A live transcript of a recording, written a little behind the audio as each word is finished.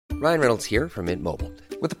Ryan Reynolds here from Mint Mobile.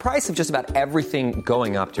 With the price of just about everything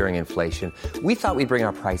going up during inflation, we thought we'd bring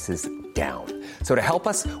our prices down. So to help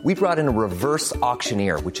us, we brought in a reverse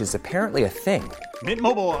auctioneer, which is apparently a thing. Mint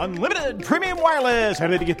Mobile Unlimited Premium Wireless. How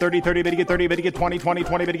to get 30, 30, bit to get 30, bit to get 20, 20,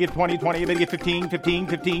 20, bit to get 20, 20, bit to get 15, 15,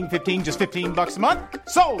 15, 15, just $15 a month?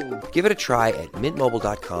 Sold! Give it a try at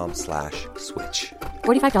mintmobile.com/switch.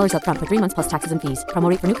 $45 up front for 3 months plus taxes and fees. Promo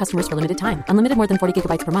rate for new customers for limited time. Unlimited more than 40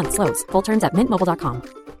 gigabytes per month. Slows full terms at mintmobile.com.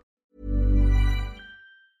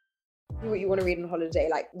 What you want to read on holiday,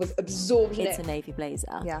 like with absorbed in It's it. a navy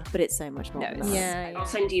blazer, Yeah. but it's so much more. than that. Yeah. I'll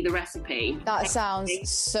send you the recipe. That sounds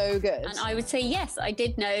so good. And I would say yes, I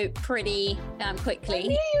did know pretty quickly. I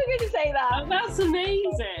knew you were going to say that. That's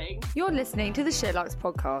amazing. You're listening to the SheerLuxe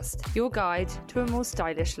podcast, your guide to a more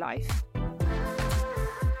stylish life.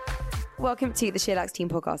 Welcome to the SheerLuxe Team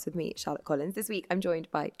Podcast with me, Charlotte Collins. This week I'm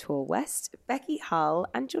joined by Tor West, Becky Hull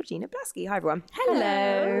and Georgina Blaskey. Hi everyone.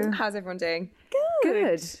 Hello. How's everyone doing?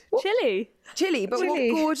 Good. Chilly, but what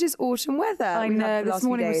gorgeous autumn weather. I we've had know, for the this last few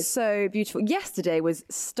morning was days. so beautiful. Yesterday was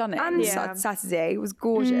stunning. And Saturday was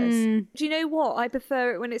gorgeous. Do you know what? I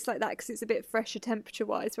prefer it when it's like that because it's a bit fresher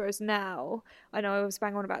temperature-wise, whereas now, I know I was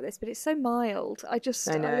bang on about this, but it's so mild. I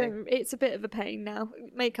know. It's a bit of a pain now.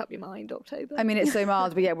 Make up your mind, October. I mean, it's so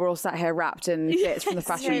mild, but yeah, we're all sat here wrapped in bits from the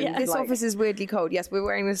fashion. This office is weirdly cold. Yes, we're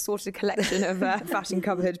wearing this sort of collection of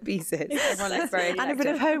fashion-covered pieces. Everyone looks very And a bit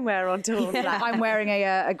of homeware on top. I'm wearing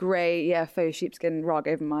a grey, faux sheepskin rug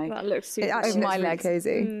over my that looks super It actually over my looks really legs.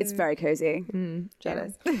 cozy. It's very cozy.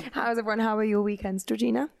 Jealous. How's everyone? How are your weekends,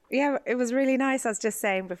 Georgina? Yeah, it was really nice. I was just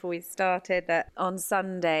saying before we started that on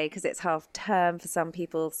Sunday, because it's half term for some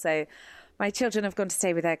people, so my children have gone to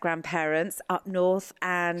stay with their grandparents up north,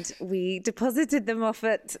 and we deposited them off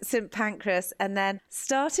at St Pancras and then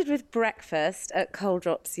started with breakfast at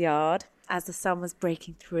Coldrops Yard as the sun was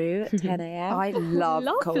breaking through at 10 a.m. I love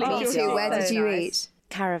cold Me chocolate. too. Where did you nice. eat?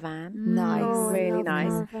 Caravan. Nice. Really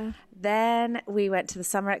nice. Then we went to the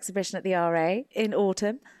summer exhibition at the RA in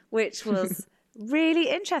autumn, which was really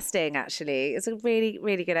interesting, actually. It's a really,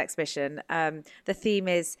 really good exhibition. The theme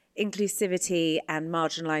is inclusivity and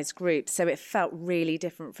marginalised groups, so it felt really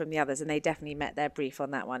different from the others, and they definitely met their brief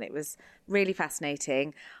on that one. It was really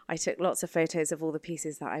fascinating. I took lots of photos of all the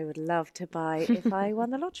pieces that I would love to buy if I won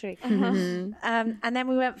the lottery. And then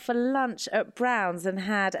we went for lunch at Brown's and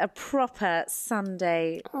had a proper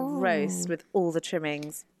Sunday roast with all the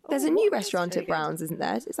trimmings. There's a new restaurant at Brown's, isn't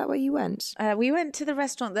there? Is that where you went? We went to the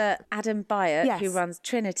restaurant that Adam Byatt, who runs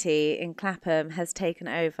Trinity in Clapham, has taken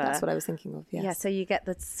over. That's what I was thinking of, yes. Yeah, so you get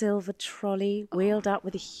the silver trolley wheeled up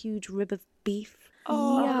with a huge rib of beef.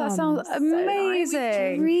 Oh, that sounds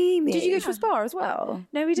amazing. Dreamy. Did you go to a spa as well?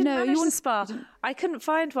 No, we didn't No, manage you the spa. I couldn't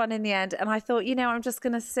find one in the end, and I thought, I'm just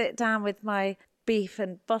going to sit down with my beef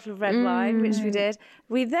and bottle of red wine, which we did.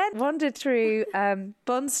 We then wandered through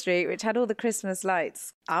Bond Street, which had all the Christmas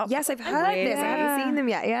lights up. Yes, I've heard this. I haven't seen them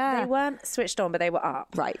yet. Yeah. They weren't switched on, but they were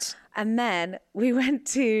up. Right. And then we went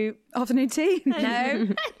to Afternoon tea? No,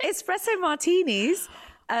 espresso martinis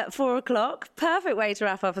at 4:00. Perfect way to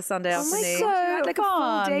wrap up a Sunday afternoon. So like a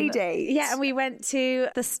full day date. Yeah, and we went to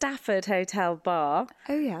the Stafford Hotel bar.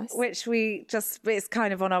 Oh, yes. Which it's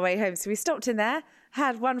kind of on our way home. So we stopped in there,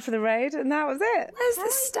 had one for the road, and that was it. Where's the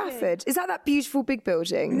Stafford? Is that beautiful big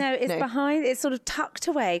building? No, it's behind, it's sort of tucked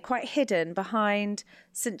away, quite hidden behind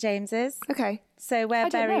St James's. Okay. So where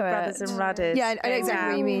Berry Brothers and Rudders. Yeah, I know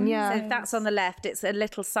exactly what you mean, yeah. So that's on the left. It's a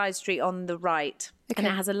little side street on the right. Okay. And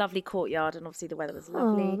it has a lovely courtyard, and obviously the weather was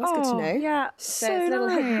lovely. Oh, that's good to know. Yeah. So it's a little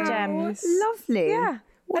hidden gem. Lovely. Yeah.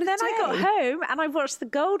 What and a then I got day. home and I watched The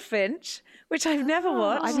Goldfinch, which I've never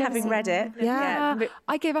watched, having read it. Yeah.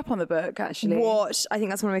 I gave up on the book, actually. What? I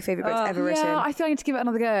think that's one of my favourite books ever written. Yeah, I think I need to give it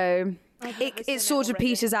another go. It sort of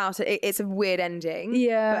peters out. It's a weird ending.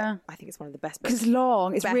 Yeah. But I think it's one of the best books. Because it's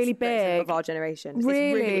long. It's Best really books big. of our generation.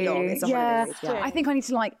 Really? It's really long. It's a holiday read, I think I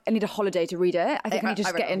need a holiday to read it. I think I need to I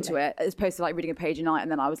just read get it on into it as opposed to reading a page a night,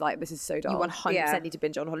 and then I was like, this is so dull. You 100% need to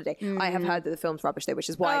binge on holiday. I have heard that the film's rubbish though, which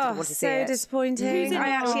is why I didn't want to see so it. disappointing. I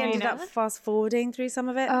actually ended up fast forwarding through some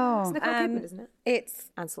of it. Oh. It's Nicole Kidman, isn't it?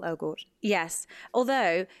 It's Ansel Elgort. Yes.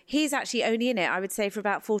 Although he's actually only in it, I would say, for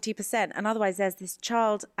about 40%. And otherwise, there's this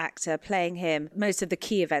child actor playing him. Most of the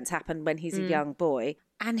key events happen when he's a young boy.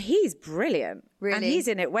 And he's brilliant. Really? And he's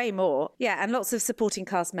in it way more. Yeah. And lots of supporting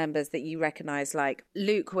cast members that you recognise, like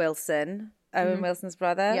Luke Wilson, Owen Wilson's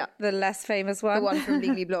brother. Yeah. The less famous one. The one from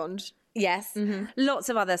Legally Blonde. Yes. Lots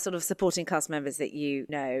of other sort of supporting cast members that you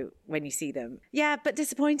know when you see them. Yeah, but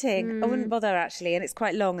disappointing. I wouldn't bother, actually. And it's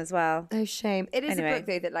quite long as well. Oh, shame. It is a book,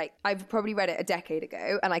 though, that like I've probably read it a decade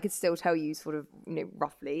ago and I could still tell you sort of,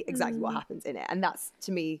 roughly exactly what happens in it. And that's,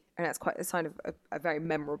 to me, and that's quite a sign of a very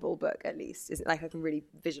memorable book, at least. Isn't like I can really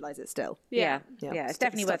visualize it still. Yeah. It's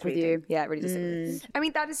definitely worth reading. You. Yeah, it really does. I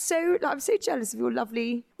mean, that is so, I'm so jealous of your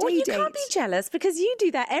lovely Well, you date. can't be jealous because you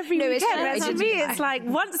do that every weekend. Whereas for me, it's like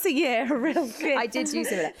once a year, a real thing. I did do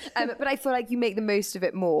some of that. But I feel like you make the most of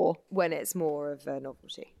it more when it's more of a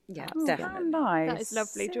novelty. Yeah, definitely. Nice. That is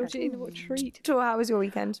lovely, Georgina. What a treat. Tor, how was your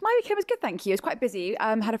weekend? My weekend was good, thank you. It was quite busy.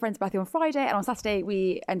 Had a friend's birthday on Friday, and on Saturday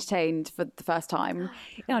we entertained for the first time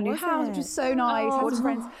in our new house, which was so nice. Had some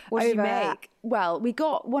friends What did you over. make? Well, we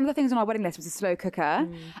got one of the things on our wedding list was a slow cooker,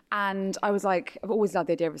 and I was like, I've always loved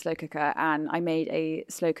the idea of a slow cooker, and I made a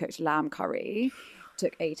slow cooked lamb curry.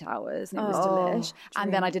 Took 8 hours and it was delish.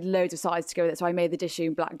 And then I did loads of sides to go with it. So I made the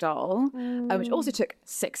Dishoom black dal, which also took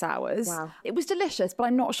 6 hours. Wow. It was delicious, but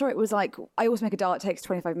I'm not sure it was like, I always make a dal that takes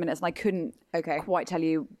 25 minutes and I couldn't quite tell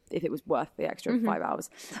you if it was worth the extra 5 hours.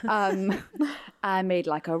 I made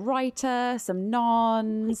like a raita, some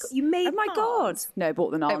naans. You made Oh my God. No,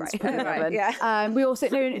 bought the naans. Put them in the oven. Yeah. We also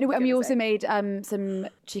and we also made some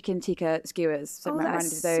chicken tikka skewers. So I ran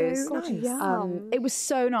into those. So nice. It was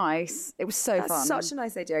so nice. It was so fun. Such a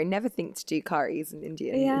nice idea. I never think to do curries and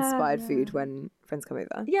Indian inspired food when friends come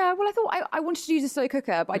over. Yeah, well, I thought I wanted to use a slow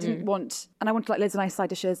cooker, but I didn't want, and I wanted like loads of nice side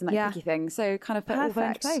dishes and like picky things. So kind of put all that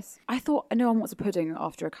into place. I thought no one wants a pudding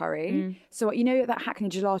after a curry, so that Hackney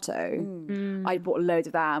gelato. I bought loads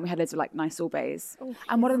of that, and we had loads of like nice sorbets.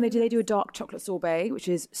 And one of them they do a dark chocolate sorbet, which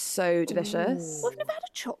is so delicious. I've never had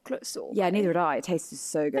a chocolate sorbet. Yeah, neither did I. It tasted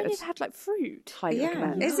so good. Then you've had like fruit. Highly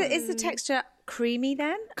recommend. Is the texture creamy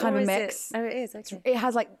then? Kind of Or is mix. Oh, it is. Okay. It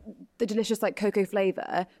has like the delicious like cocoa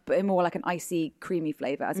flavour, but in more like an icy, creamy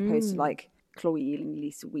flavour as opposed to like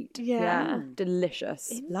cloyingly sweet. Yeah.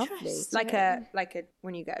 Delicious. Lovely. Like a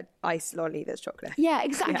when you get an ice lolly that's chocolate. Yeah,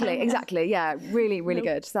 exactly. Yeah, really, really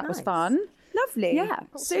good. So that was fun. Lovely. Yeah.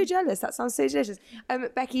 So jealous. That sounds so delicious.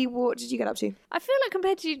 Becky, what did you get up to? I feel like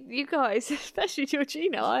compared to you guys, especially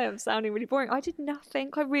Georgina, I am sounding really boring. I did nothing.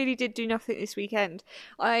 I really did do nothing this weekend.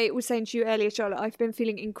 I was saying to you earlier, Charlotte, I've been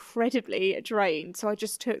feeling incredibly drained. So I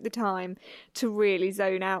just took the time to really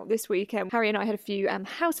zone out this weekend. Harry and I had a few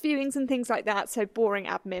house viewings and things like that. So boring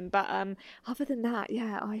admin. But other than that,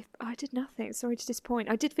 yeah, I did nothing. Sorry to disappoint.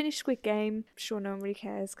 I did finish Squid Game. I'm sure no one really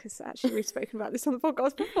cares because actually we've spoken about this on the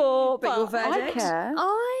podcast before. But your verdict? I care.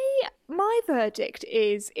 My verdict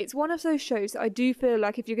is it's one of those shows that I do feel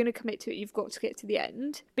like if you're going to commit to it, you've got to get to the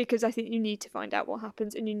end because I think you need to find out what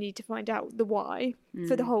happens and you need to find out the why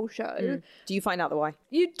for the whole show. Do you find out the why?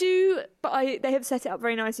 You do, but they have set it up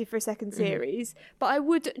very nicely for a second series. But I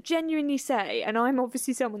would genuinely say, and I'm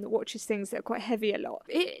obviously someone that watches things that are quite heavy a lot,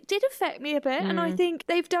 it did affect me a bit. And I think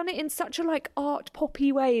they've done it in such a like art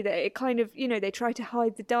poppy way that it kind of, they try to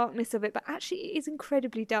hide the darkness of it, but actually it is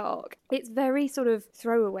incredibly dark. It's very sort of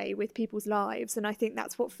throwaway with people's lives, and I think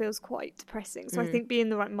that's what feels quite depressing. So I think be in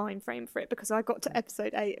the right mind frame for it, because I got to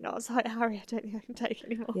episode 8 and I was like, Harry, I don't think I can take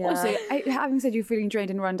anymore. Yeah. Also, having said you're feeling drained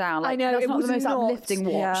and run down, like, I know that's it not was the most uplifting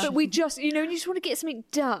watch. but we just, you just want to get something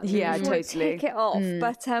done. Yeah, you just want to totally. tick it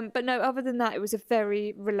off. But no, other than that, it was a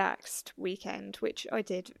very relaxed weekend, which I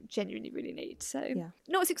did genuinely really need. So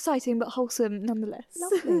not as exciting, but wholesome nonetheless.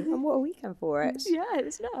 Lovely. And what a weekend for it. Yeah, it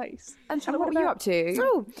was nice. And what were you up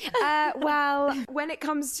to? Well, when it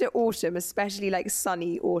comes to autumn, especially like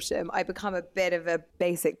sunny autumn, I become a bit of a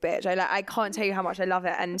basic bitch. I can't tell you how much I love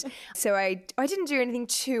it. And so I didn't do anything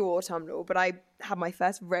too autumnal, but I had my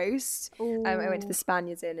first roast. I went to the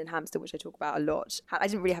Spaniards Inn in Hampstead, which I talk about a lot. I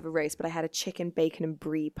didn't really have a roast, but I had a chicken, bacon and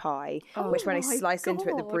brie pie, which when I sliced into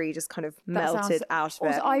it, the brie just kind of melted out of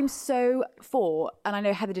it. Also, I'm so for, and I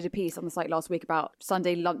know Heather did a piece on the site last week about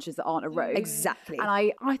Sunday lunches that aren't a roast. Exactly. And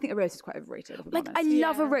I think a roast is quite overrated. I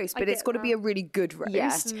love a roast, but it's got to be a really good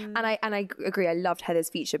roast. Yeah. And I agree. I loved Heather's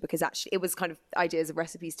feature because actually it was kind of ideas of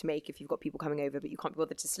recipes to make if you've got people coming over, but you can't be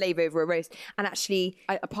bothered to slave over a roast. And actually,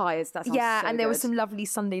 a pie is that. Sounds so and there good. were some lovely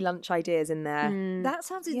Sunday lunch ideas in there. That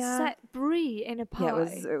sounds set brie in a pie. Yeah, it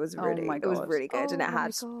was really, it was really good, and it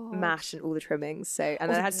had mash and all the trimmings. So, and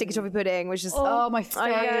then it had sticky toffee pudding, which is my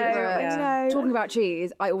favourite. I know. Talking about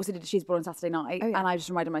cheese, I also did a cheese ball on Saturday night, and I just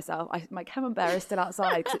reminded myself, my camembert is still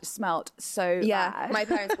outside because it smelt so bad. My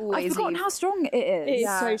parents always. I've forgotten how strong it is.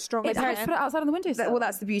 It's so strong. My parents put it outside on the windowsill. Well,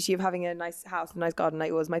 that's the beauty of having a nice house, a nice garden like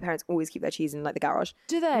yours. My parents always keep their cheese in like the garage.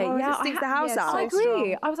 Do they? Yeah, it stinks the house out. I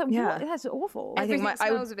agree. I was like, what? That's awful. awful. I think Everything I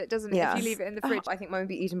would- smells of it, doesn't it? Yeah. If you leave it in the fridge. I think mine would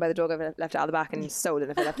be eaten by the dog if I left it out the back and stolen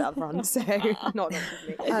if I left it out the front. So not for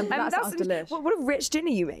me. That sounds delish. What a rich dinner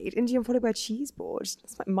you made. Indian followed by a cheese board.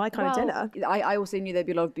 That's like my kind of dinner. I also knew there'd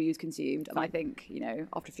be a lot of booze consumed, and I think,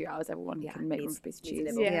 after a few hours, everyone can make one piece of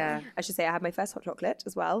cheese. Yeah. I should say I had my first hot chocolate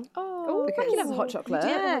as well. Oh, Becky loves hot chocolate.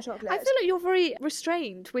 Yeah, hot chocolate. I feel like you're very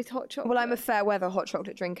restrained with hot chocolate. Well, I'm a fair weather hot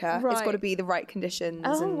chocolate drinker. It's Right. got to be the right conditions.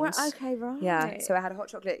 Oh, and, right, okay, right. Yeah, so I had a hot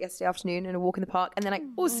chocolate yesterday afternoon and a walk in the park, and then I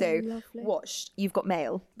also watched You've Got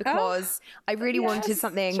Mail because I really wanted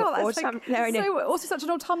something. Sure, that's autumn- no, I know. so also such an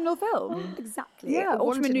autumnal film. Exactly. Yeah, I Autumn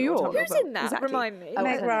wanted in New an York. autumnal Who's film. in that? Exactly. Remind me.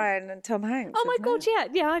 Meg Ryan and Tom Hanks. Oh my isn't it? god,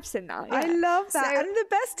 yeah, I've seen that. I yeah. love that. So- And the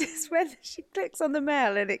best is when she clicks on the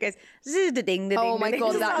mail and it goes ding. Oh my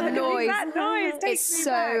god, that noise! That noise It's takes me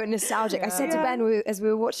so back. nostalgic. I said to Ben as we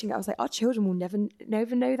were watching it, I was like, our children will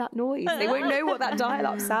never know that noise. They won't know what that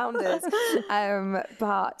dial-up sound is.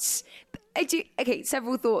 But I do. Okay,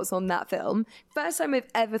 several thoughts on that film. First time I've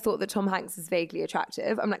ever thought that Tom Hanks is vaguely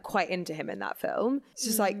attractive. I'm like quite into him in that film. It's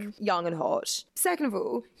just like young and hot. Second of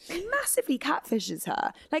all, he massively catfishes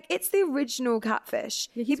her. Like it's the original catfish.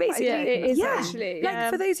 He basically, it is actually, Like yeah.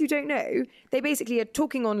 for those who don't know, they basically are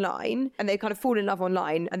talking online and they kind of fall in love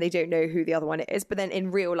online and they don't know who the other one is. But then in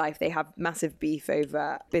real life, they have massive beef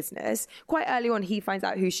over business. Quite early on, he finds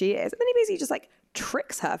out who she is, and then he basically just like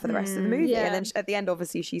tricks her for the rest of the movie. Yeah. And then at the end,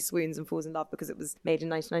 obviously, she swoons and falls in love because it was made in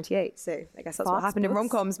 1998. So I guess that's what happened in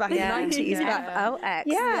rom-coms back in the 90s. Oh, X.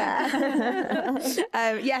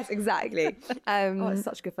 Yeah. Yes, exactly. It's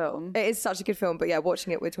such a good film. It is such a good film, but yeah,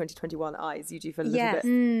 watching it with 2021 eyes, you do feel a little Yes.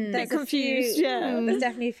 bit... There's confused, There's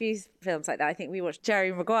definitely a few films like that. I think we watched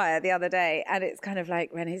Jerry Maguire the other day, and it's kind of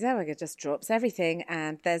like Renée Zellweger just drops everything,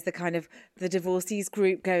 and there's the kind of the divorcees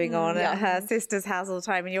group going on at her sister's house all the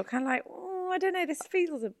time, and you're kind of like, I don't know, this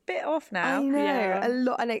feels a bit off now. I know, a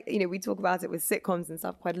lot. And, we talk about it with sitcoms and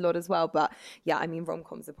stuff quite a lot as well. But yeah, I mean,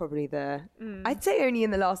 rom-coms are probably I'd say only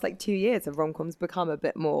in the last 2 years have rom-coms become a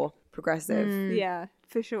bit more progressive. Yeah,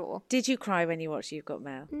 for sure. Did you cry when you watched You've Got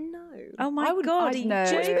Mail? No. Oh my God, are you no.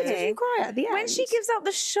 joking? Did you cry at the end? When she gives up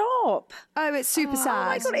the shop. Oh, it's super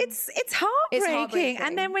sad. Oh my God, it's heartbreaking. heartbreaking.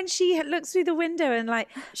 And then when she looks through the window and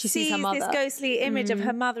She sees sees her mother. this ghostly image of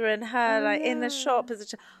her mother and her in the shop as a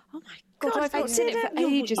child. Oh my God, I've not seen it for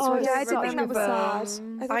ages. Oh, It's yeah, I such did think that a was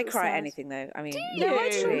film. sad. I cry at anything though. I mean, you?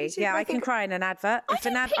 literally. Yeah, I can cry in an advert. If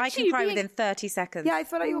an I picture can you cry being- within 30 seconds. Yeah, I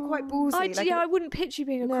feel like you were quite ballsy. I wouldn't picture you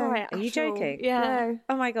being a crier. Are you at all. joking? Yeah. No.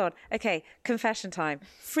 Oh my God. Okay, confession time.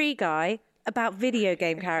 Free Guy about video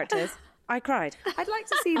game characters. I cried. I'd like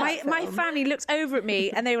to see that My film. family looked over at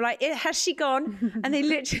me and they were like, has she gone? And they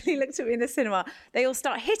literally looked at me in the cinema. They all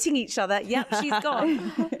start hitting each other. Yep, she's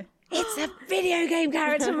gone. It's a video game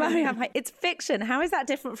character, Mummy. I'm like, it's fiction. How is that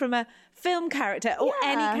different from a film character or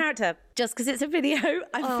any character? Just because it's a video,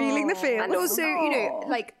 I'm feeling the feels. And also,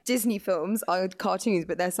 Disney films are cartoons,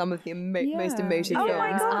 but they're some of the most emotive Oh my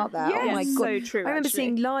films God. out there. Yes. Oh my God. So true, I remember actually.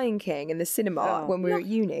 seeing Lion King in the cinema when we were at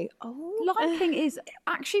uni. Lion King is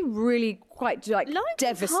actually really quite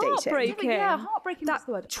devastating. heartbreaking. Yeah, heartbreaking. That's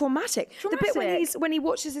the word. Traumatic. The bit when he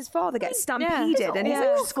watches his father get stampeded and he's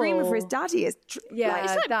awful. screaming for his daddy is It's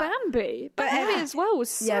like Bambi. Bambi as well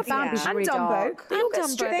was Yeah, savage. Bambi's and really Dumbo. dark. They all get Dumbo.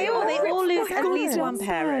 stripped. They all lose at least one Dumbo.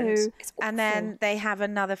 parent. It's And then they have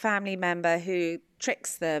another family member who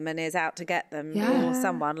tricks them and is out to get them or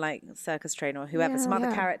someone like circus trainer or whoever, some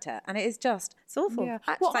other character. And it is just, it's awful. Yeah.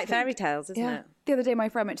 It's Well, I like think- fairy tales, isn't it? The other day, my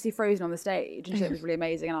friend went to see Frozen on the stage, and she said it was really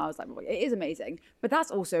amazing. And I was like, well, "It is amazing," but that's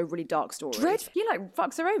also a really dark story. Dreadful. He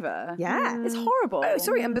fucks her over. Yeah. it's horrible. Oh,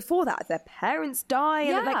 sorry. And before that, their parents die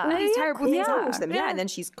and all these terrible things happen to them. Yeah. And then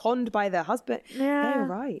she's conned by their husband. Yeah. Oh,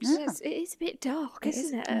 right. It is a bit dark,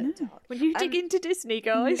 isn't it? When you dig into Disney,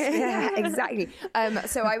 guys. Yeah, exactly.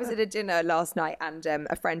 So I was at a dinner last night and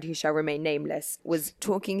a friend who shall remain nameless was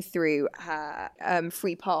talking through her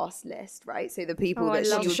free pass list, right? So the people that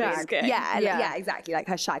she love would shag. be... Yeah, exactly. Like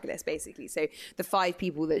her shag list, basically. So the 5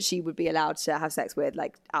 people that she would be allowed to have sex with,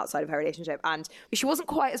 outside of her relationship. And she wasn't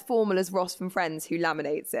quite as formal as Ross from Friends, who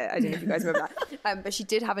laminates it. I don't know if you guys remember that. But she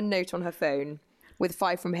did have a note on her phone with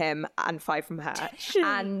 5 from him and 5 from her.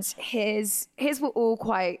 And his were all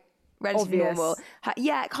quite relatively Obvious. normal.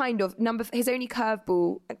 Yeah, kind of. His only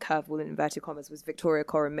curveball in inverted commas, was Victoria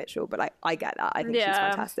Coren Mitchell, but I get that. I think she's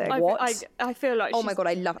fantastic. I feel like Oh my God,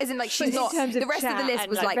 I love her. Isn't she's in not, terms of the rest of the chat list and,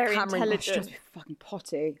 was very Cameron. intelligent. She's fucking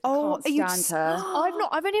potty. Oh, I can't stand her.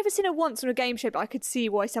 I've only ever seen her once on a game show, but I could see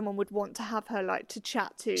why someone would want to have her to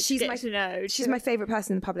chat to. She's get my to know. She's my favourite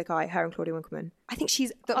person in the public eye, her and Claudia Winkleman. I think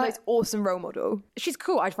she's the most awesome role model. She's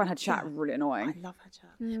cool. I find her chat really annoying. I love her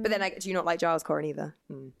chat. But then, do you not like Giles Corrin either?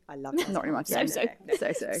 I love her. Not really much. So.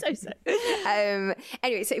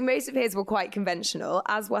 Anyway, so most of his were quite conventional,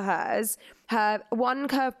 as were hers. Her one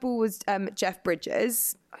curveball was Jeff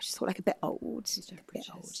Bridges. I just thought like a bit old. He's Jeff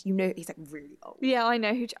Bridges. You know, he's like really old. Yeah, I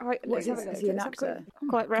know who. Is he an actor?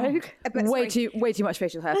 Quite rogue. Way too much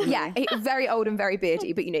facial hair. For me. Yeah, very old and very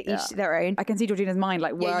beardy, but you know, each to their own. I can see Georgina's mind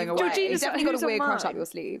like whirring away. Georgina's definitely got a weird crush up your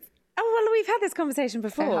sleeve. Oh, well, we've had this conversation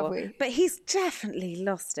before. have we? But he's definitely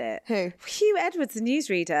lost it. Who? Hugh Edwards, the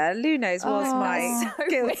newsreader. Lou knows was my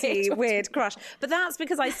guilty, weird crush. But that's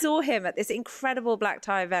because I saw him at this incredible black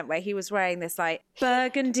tie event where he was wearing this like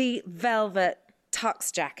burgundy velvet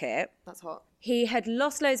tux jacket. That's hot. He had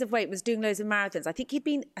lost loads of weight, was doing loads of marathons. I think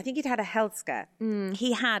he'd had a health scare.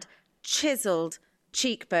 He had chiseled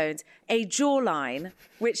cheekbones, a jawline,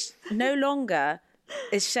 which no longer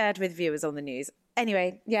is shared with viewers on the news.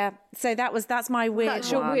 Anyway, yeah. So that's my weird.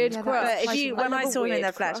 That's your weird crush. But when I saw him in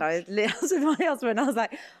the flesh, I was with my husband. I was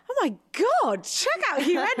like, "Oh my god, check out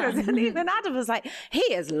Hugh Edwards!" And even Adam was like, "He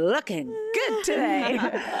is looking good today."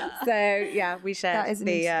 So yeah, we shared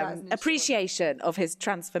the appreciation of his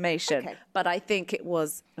transformation. Okay. But I think it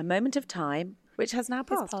was a moment of time, which has now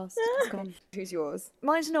passed. It's gone. Who's yours?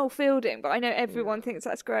 Mine's Noel Fielding, but I know everyone thinks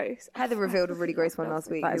that's gross. Heather revealed a really gross one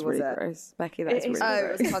last week. That is Who was really it? gross. Becky, that is really Oh,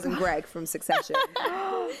 gross. it was cousin Greg from Succession.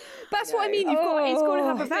 That's what I mean. It's got to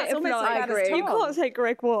have a that's bit of almost like. like You can't say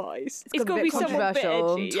Greg Wise. It's got to be someone a bit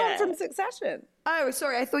controversial. edgy. Tom Yeah. from Succession. Oh,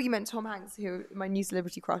 sorry. I thought you meant Tom Hanks, who my new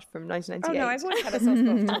celebrity crush from 1998. Oh no, I've always had a soft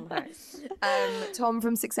spot for Tom Hanks. Tom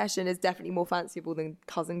from Succession is definitely more fanciable than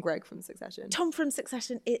cousin Greg from Succession. Tom from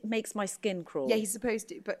Succession, it makes my skin crawl. Yeah, he's supposed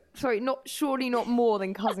to, but surely not more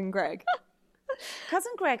than cousin Greg.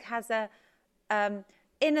 Cousin Greg has a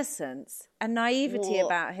innocence and naivety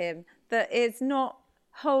about him that is not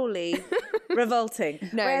wholly revolting.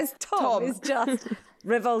 No, whereas Tom is just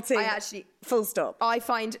revolting. Full stop. I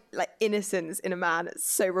find like innocence in a man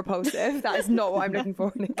so repulsive. That is not what I'm looking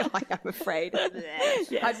for in a guy, I'm afraid.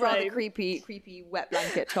 I'd rather creepy wet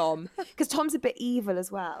blanket Tom. Because Tom's a bit evil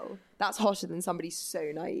as well. That's hotter than somebody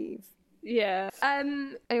so naive. Yeah.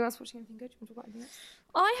 Anyone else watching anything good? Do you want to talk about anything else?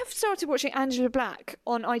 I have started watching Angela Black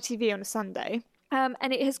on ITV on a Sunday. And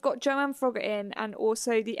it has got Joanne Froggatt in, and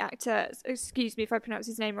also the actor, excuse me if I pronounce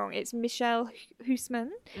his name wrong, it's Michelle Huisman.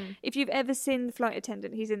 If you've ever seen The Flight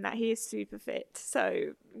Attendant, he's in that. He is super fit,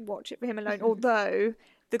 so watch it for him alone. Although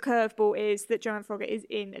the curveball is that Joanne Froggatt is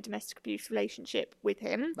in a domestic abuse relationship with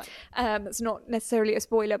him. Right. It's not necessarily a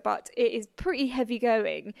spoiler, but it is pretty heavy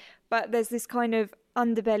going. But there's this kind of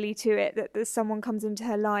underbelly to it that someone comes into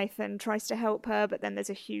her life and tries to help her, but then there's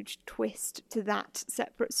a huge twist to that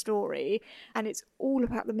separate story, and it's all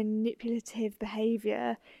about the manipulative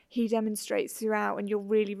behaviour he demonstrates throughout, and you're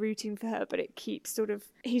really rooting for her, but it keeps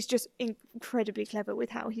he's just incredibly clever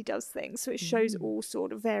with how he does things, so it shows all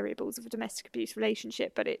sort of variables of a domestic abuse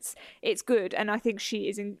relationship, but it's good, and I think she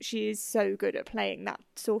is so good at playing that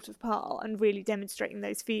sort of part and really demonstrating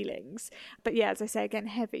those feelings. But yeah, as I say, again,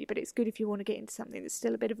 heavy, but it's good if you want to get into something that's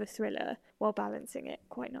still a bit of a thriller while balancing it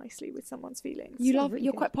quite nicely with someone's feelings.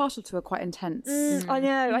 You're quite partial to a quite intense. I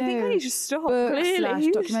know. I think I need to stop.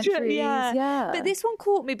 Clearly, documentaries. Yeah. But this one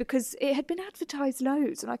caught me because it had been advertised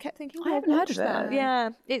loads, and I kept thinking, I haven't heard of it.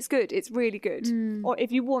 Yeah, it's good. It's really good. Or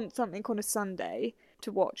if you want something on a Sunday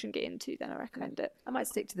to watch and get into, then I recommend it. I might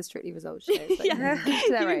stick to the Strictly Results show. Yeah.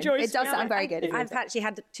 It does sound very good. I've actually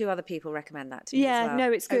had 2 other people recommend that to me as well.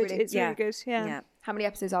 No, it's good. really? It's really good. Yeah. How many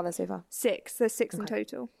episodes are there so far? 6. There's 6 in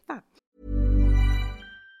total.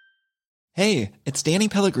 Hey, it's Danny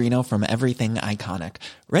Pellegrino from Everything Iconic.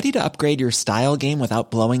 Ready to upgrade your style game without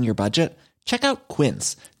blowing your budget? Check out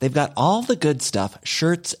Quince. They've got all the good stuff,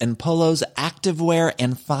 shirts and polos, activewear,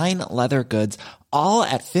 and fine leather goods, all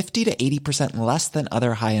at 50 to 80% less than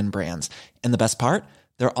other high-end brands. And the best part?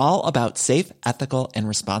 They're all about safe, ethical, and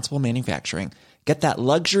responsible manufacturing. Get that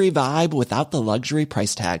luxury vibe without the luxury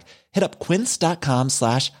price tag. Hit up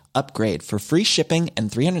quince.com/upgrade for free shipping and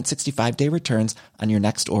 365-day returns on your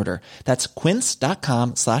next order. That's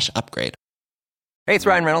quince.com/upgrade. Hey, it's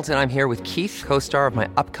Ryan Reynolds, and I'm here with Keith, co-star of my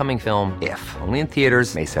upcoming film, If, only in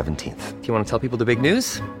theaters May 17th. Do you want to tell people the big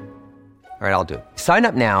news? All right, I'll do it. Sign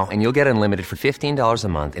up now and you'll get unlimited for $15 a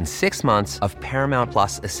month and 6 months of Paramount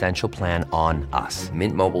Plus Essential Plan on us.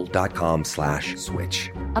 MintMobile.com/switch.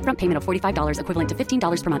 Upfront payment of $45 equivalent to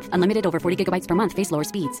 $15 per month. Unlimited over 40 gigabytes per month. Face lower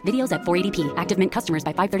speeds. Videos at 480p. Active Mint customers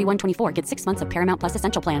by 531.24 get 6 months of Paramount Plus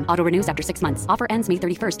Essential Plan. Auto renews after 6 months. Offer ends May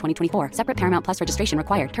 31st, 2024. Separate Paramount Plus registration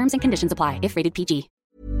required. Terms and conditions apply if rated PG.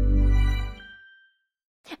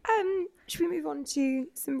 Should we move on to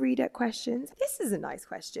some reader questions? This is a nice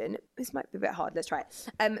question. This might be a bit hard. Let's try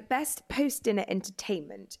it. Best post-dinner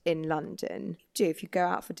entertainment in London. Do if you go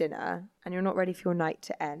out for dinner and you're not ready for your night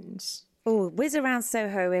to end. Oh, whiz around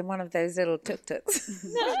Soho in one of those little tuk-tuks.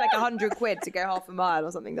 It's like £100 to go half a mile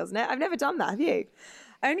or something, doesn't it? I've never done that, have you?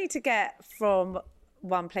 Only to get from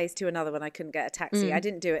one place to another when I couldn't get a taxi. I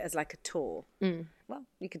didn't do it as like a tour. Well,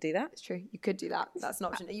 you could do that. It's true. You could do that. That's an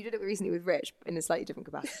option. You did it recently with Rich in a slightly different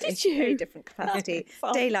capacity. Did you? Very different capacity.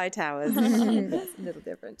 Daylight hours. That's a little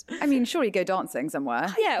different. I mean, surely go dancing somewhere.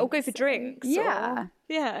 Yeah, or go for drinks. Yeah.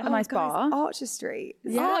 Yeah. A nice bar. Archer Street.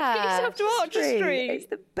 Yeah. Get yourself to Archer Street. It's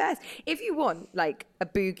the best. If you want like a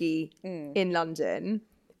boogie in London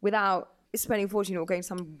without spending a fortune or going to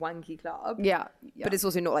some wanky club, but it's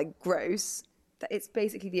also not like gross, it's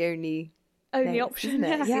basically the only option. Isn't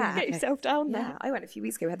it? Yeah. Get yourself down there. Yeah, I went a few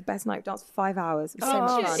weeks ago. We had the best night. We danced for 5 hours. It was Oh, so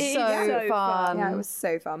much fun. it is so fun. Yeah, it was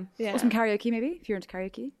so fun. Yeah. Or some karaoke, maybe, if you're into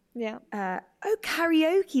karaoke. Yeah.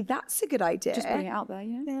 Karaoke. That's a good idea. Just putting it out there,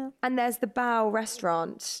 you know? Yeah. And there's the Bow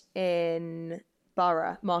restaurant in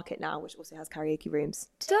Borough Market now, which also has karaoke rooms.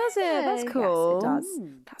 Does it? That's cool. Yes, it does.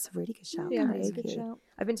 That's a really good shout. Yeah, karaoke. that's a good shout.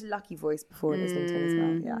 I've been to Lucky Voice before in Islington as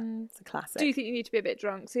well. Yeah, it's a classic. Do you think you need to be a bit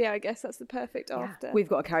drunk? So yeah, I guess that's the perfect after. We've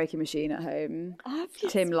got a karaoke machine at home.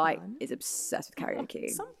 Tim Light is obsessed with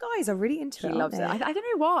karaoke. Some guys are really into it. He loves it. I don't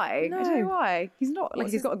know why. No. I don't know why. He's not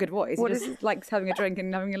like he's got a good voice. He what just likes having a drink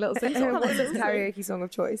and having a little sing song. What's his karaoke song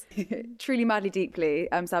of choice? Truly, Madly, Deeply.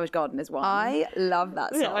 Savage Garden is one. I love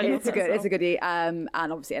that song. Yeah, I love It's a good. It's a goodie. And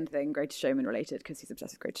obviously anything Greatest Showman related because he's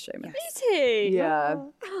obsessed with Greatest Showman. Is he? Yeah.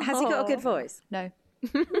 Has he got a good voice? No.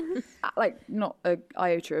 Like not a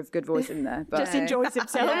iota of good voice in there, but Just enjoys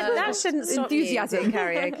himself. That shouldn't stop enthusiasm. you doing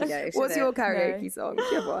karaoke though. should What's it? your karaoke song? Do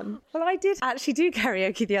you have one? Well, I did actually do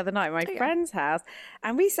karaoke the other night at my friend's house,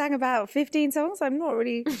 and we sang about 15 songs. I'm not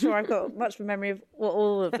really sure I've got much of a memory of what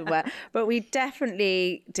all of them were, but we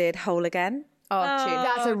definitely did Whole Again.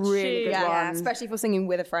 That's a really good Yeah, one. especially if you're singing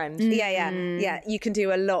with a friend. Yeah. You can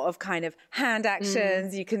do a lot of kind of hand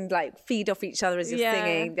actions. You can like feed off each other as you're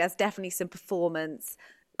singing. There's definitely some performance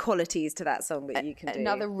qualities to that song that you can do.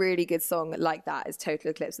 Another really good song like that is Total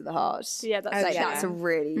Eclipse of the Heart. Yeah, that's That's a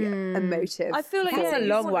really emotive. I feel like That's a you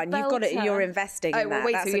long want one. You've got it. belter. You're investing in that.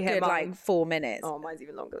 wait That's till a you hear good mine. like 4 minutes. Oh, mine's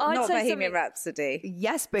even longer. I'd Not say Bohemian something- Rhapsody.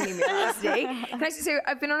 Yes, Bohemian Rhapsody. So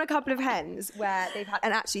I've been on a couple of hens where they've had,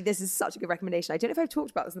 and actually this is such a good recommendation. I don't know if I've talked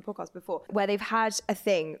about this in the podcast before, where they've had a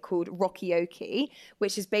thing called Rockyoke,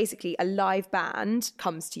 which is basically a live band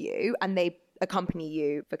comes to you and they accompany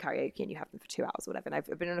you for karaoke and you have them for 2 hours or whatever. And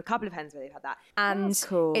I've been on a couple of hens where they've had that. And That's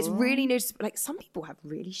cool. it's really noticeable. Like some people have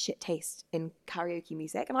really shit taste in karaoke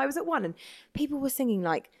music. And I was at one and people were singing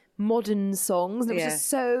like modern songs and it was just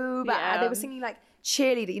so bad. Yeah. They were singing like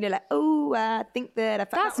cheerleader, you know, like, oh, I think that I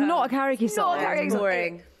found That's not a karaoke song. Not a karaoke song.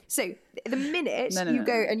 boring. So the minute you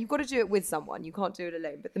go, and you've got to do it with someone, you can't do it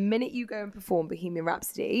alone, but the minute you go and perform Bohemian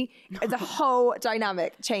Rhapsody, the whole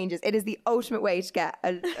dynamic changes. It is the ultimate way to get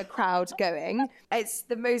a crowd going. It's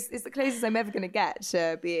the closest I'm ever going to get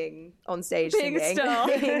to being on stage Being a singing. star.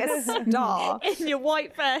 Being a star. In your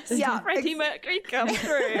white vest, Yeah, Freddie Mercury comes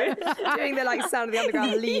through. Doing the like Sound of the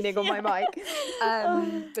Underground, leaning on my mic.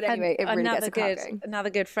 But anyway, it really gets a crowd going. Another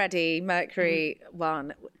good Freddie Mercury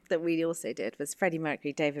one that we also did was Freddie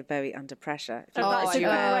Mercury, David Bowie, Under Pressure. Oh, that's a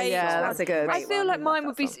great yeah, one. that's a good. I feel one. like mine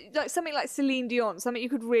would be like something like Celine Dion, something you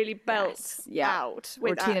could really belt out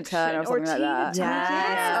with Or Tina action. Turner or something like that.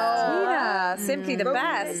 Tina, simply the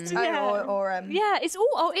best. Yeah, it's all.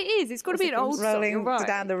 Oh, it is. It's got to be an old song. Rolling You're right.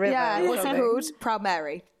 down the river. Yeah, what's it called? Proud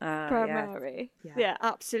Mary. Proud Mary. Yeah,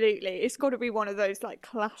 absolutely. It's got to be one of those like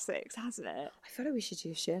classics, hasn't it? I feel like we should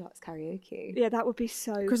do Sherlock's karaoke. Yeah, that would be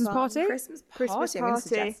so Christmas fun. party? Christmas Christmas I'm going to party.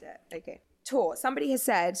 suggest it. Okay. Tor, somebody has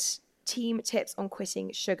said team tips on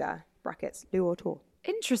quitting sugar, brackets, Lou or Tor.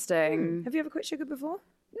 Interesting. Have you ever quit sugar before?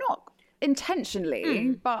 Not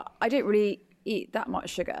intentionally, but I don't really eat that much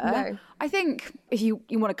sugar. No. I think if you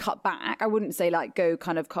want to cut back, I wouldn't say like go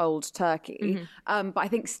kind of cold turkey. But I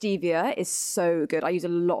think stevia is so good. I use a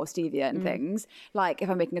lot of stevia in things. Like if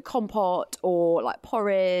I'm making a compote or like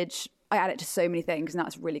porridge, I add it to so many things, and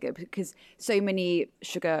that's really good because so many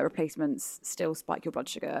sugar replacements still spike your blood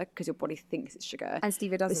sugar because your body thinks it's sugar. And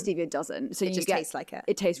stevia doesn't. But stevia doesn't. So It you just get, tastes like it.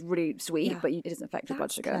 It tastes really sweet, but it doesn't affect your blood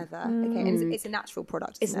That's sugar. clever. Okay, and it's a natural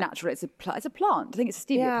product. It's isn't it? natural. It's a plant. I think it's a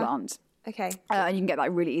stevia plant. Okay. And you can get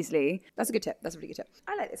that really easily. That's a good tip. That's a really good tip.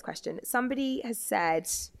 I like this question. Somebody has said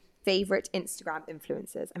favorite Instagram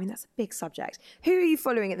influencers. I mean, that's a big subject. Who are you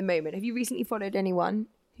following at the moment? Have you recently followed anyone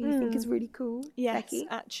who you think is really cool? Yes, Becky?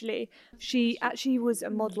 actually. She actually was a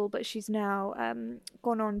model, but she's now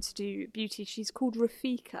gone on to do beauty. She's called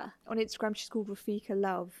Rafika. On Instagram, she's called Rafika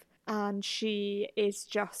Love. And she is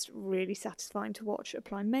just really satisfying to watch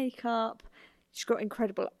apply makeup. She's got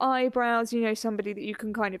incredible eyebrows, somebody that you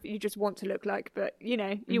can you just want to look like, but,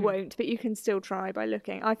 you won't, but you can still try by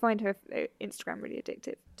looking. I find her Instagram really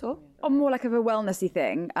addictive. Tor? On more like of a wellnessy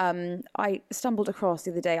thing, I stumbled across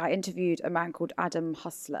the other day, I interviewed a man called Adam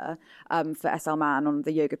Hustler for SL Man on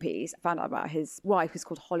the yoga piece. I found out about his wife, who's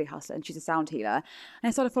called Holly Hustler, and she's a sound healer. And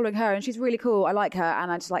I started following her, and she's really cool. I like her, and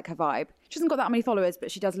I just like her vibe. She hasn't got that many followers, but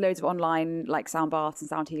she does loads of online sound baths and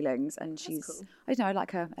sound healings, and she's cool. I don't know, I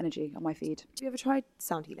like her energy on my feed. Have you ever tried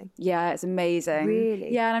sound healing? Yeah, it's amazing.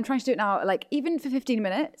 Really? Yeah, and I'm trying to do it now, even for 15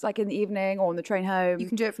 minutes, in the evening or on the train home. You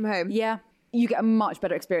can do it from home? Yeah. You get a much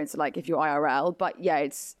better experience, if you're IRL, but yeah,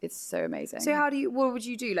 it's so amazing. So what would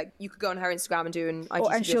you do? You could go on her Instagram and do an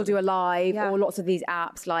IGTV. And she'll do a live, or lots of these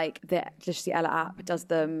apps, the Deliciously Ella app does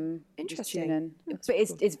them. Interesting. Tune in. But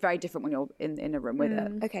it's very different when you're in a room with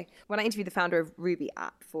it. Okay. When I interviewed the founder of Ruby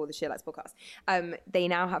app for the Sheer Lights podcast, they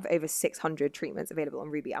now have over 600 treatments available on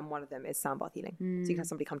Ruby, and one of them is sound bath healing. So you can have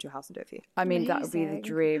somebody come to your house and do it for you. I mean, that would be the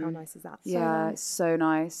dream. How nice is that? Yeah, it's so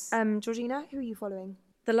nice. Georgina, who are you following?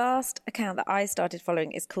 The last account that I started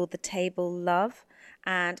following is called The Table Love.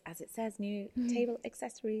 And as it says, new table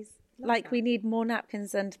accessories. We need more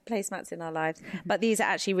napkins and placemats in our lives. But these are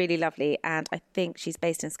actually really lovely. And I think she's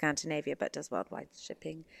based in Scandinavia, but does worldwide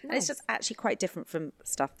shipping. Nice. And it's just actually quite different from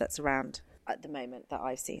stuff that's around at the moment that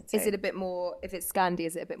I've seen. So. Is it a bit more, if it's Scandi,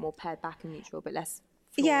 is it a bit more pared back and neutral, but less...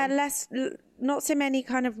 Yeah, not so many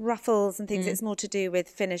kind of ruffles and things. It's more to do with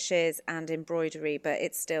finishes and embroidery, but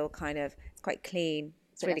it's still it's quite clean.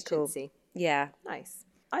 It's really cool. Chintzy. Yeah. Nice.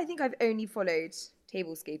 I think I've only followed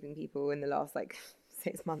tablescaping people in the last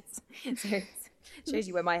 6 months. So it shows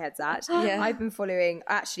you where my head's at. Yeah. I've been following,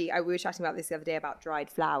 we were chatting about this the other day about dried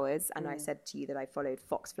flowers, and I said to you that I followed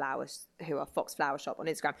Fox Flowers, who are Fox Flower Shop on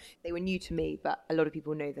Instagram. They were new to me, but a lot of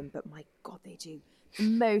people know them, but my God, they do the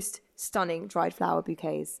most stunning dried flower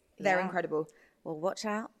bouquets. They're incredible. Well, watch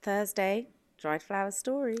out. Thursday, dried flower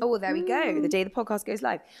story. Oh, well, there we go. The day the podcast goes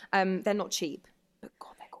live. They're not cheap, but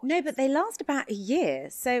God, they're gorgeous. No, but they last about a year.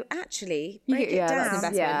 So actually, break it that's down. an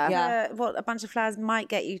investment. A bunch of flowers might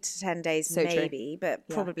get you to 10 days, maybe, but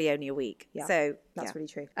probably only a week. Yeah. So that's really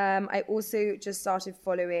true. I also just started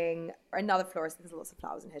following another florist. There's lots of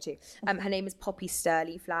flowers in here too. Her name is Poppy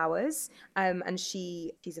Sturley Flowers, and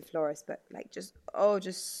she's a florist, but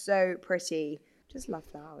just so pretty. Just love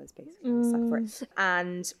flowers, basically. I'm stuck for it.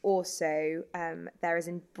 And also, there is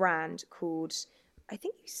a brand called, I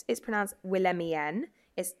think it's pronounced Wilhelmien.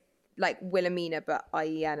 It's like Wilhelmina, but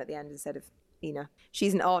IEN at the end instead of Ina.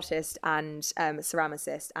 She's an artist and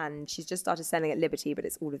ceramicist, and she's just started selling at Liberty, but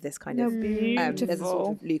it's all of this kind of there's a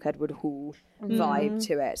sort of Luke Edward Hall vibe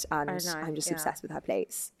to it, and I'm just obsessed with her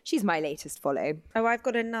plates. She's my latest follow. Oh, I've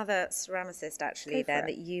got another ceramicist actually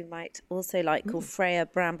that you might also like called Freya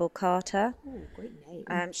Bramble Carter. Oh, great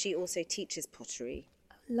name. She also teaches pottery.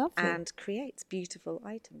 Lovely. And creates beautiful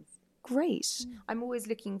items. Great. I'm always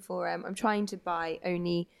looking for, I'm trying to buy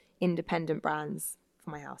only independent brands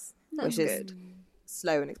for my house, which is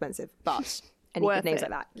slow and expensive, but any good names like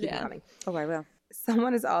that, keep them coming. Oh, I will.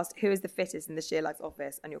 Someone has asked, who is the fittest in the Sheer Lights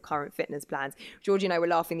office and your current fitness plans? Georgie and I were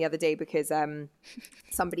laughing the other day because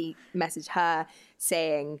somebody messaged her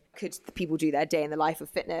saying, could the people do their day in the life of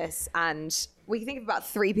fitness? And we can think of about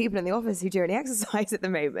 3 people in the office who do any exercise at the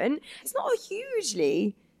moment. It's not a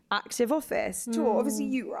hugely active office. Obviously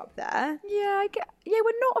you were up there. Yeah,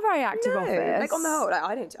 we're not a very active office. On the whole,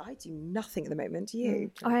 I do nothing at the moment. Do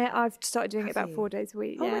you? I've started doing it about 4 days a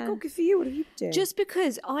week. Oh my God, good for you. What have you been doing? Just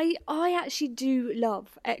because I actually do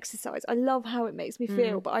love exercise. I love how it makes me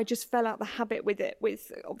feel, but I just fell out the habit with it,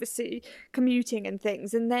 with obviously commuting and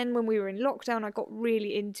things. And then when we were in lockdown, I got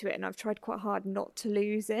really into it, and I've tried quite hard not to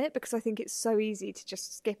lose it because I think it's so easy to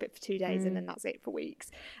just skip it for 2 days and then that's it for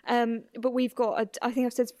weeks. But we've got, I think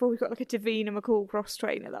I've said before, we've got like a Davina McCall cross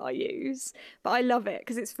trainer that I use, but I love it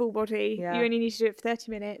because it's full body. You only need to do it for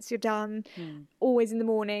 30 minutes, you're done. Always in the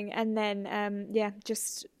morning. And then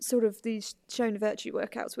just sort of these Shona Virtue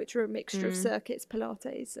workouts, which are a mixture of circuits,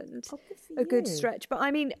 Pilates and a good stretch. But I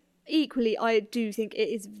mean, equally, I do think it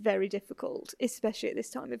is very difficult, especially at this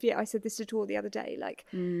time of year. I said this to Tor the other day,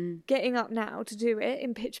 getting up now to do it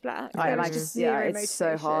in pitch black. It's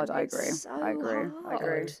so hard. I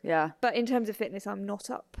agree. Yeah. But in terms of fitness, I'm not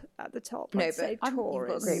up at the top. No, I'd say Tor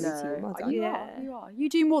is. You are. You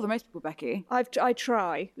do more than most people, Becky. I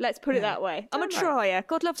try. Let's put it that way. I'm a trier.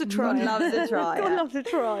 God loves a trier. God loves a trier. God loves a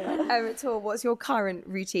trier. Tor, what's your current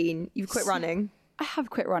routine? You've quit running. I have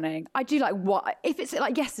quit running. I do like what if it's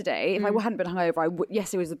like yesterday. If I hadn't been hungover,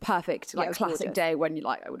 yesterday was the perfect like classic day when you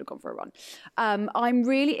like I would have gone for a run. I'm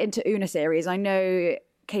really into Una series. I know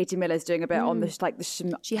Katie Miller's doing a bit on the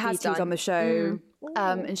she has done on the show,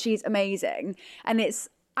 and she's amazing. And it's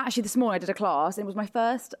actually this morning I did a class, and it was my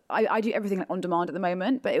first. I do everything like on demand at the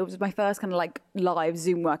moment, but it was my first kind of like live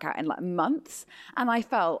Zoom workout in like months, and I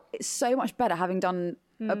felt it's so much better having done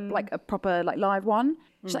a proper like live one.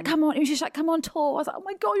 She's like, come on. She's like, come on tour. I was like, oh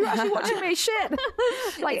my God, you're actually watching me. Shit.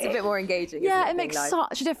 Like, it's a bit more engaging. Yeah, it makes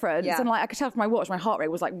such a difference. Yeah. And like, I could tell from my watch, my heart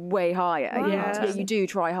rate was like way higher. Wow. You do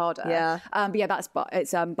try harder. Yeah. But yeah, that's bar.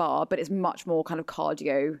 It's bar, but it's much more kind of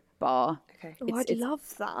cardio bar. Okay. I'd love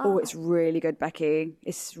that. Oh, it's really good, Becky.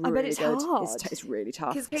 It's really bet it's good. hard. It's really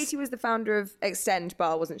tough. Because Katie was the founder of Extend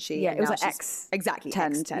Bar, wasn't she? Yeah, And it was now like she's- exactly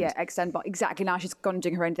Extend. Yeah, Extend Bar. Exactly. Now she's gone and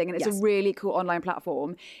doing her own thing, and it's Yes. a really cool online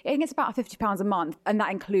platform. I think it's about £50 a month, and that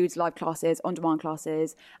includes live classes, on-demand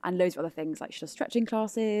classes, and loads of other things like she does stretching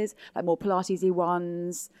classes, like more Pilatesy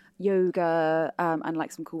ones, yoga, and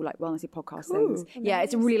like some cool like wellnessy podcast things. Yeah,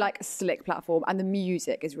 it's a really like slick platform, and the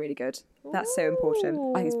music is really good. That's so important.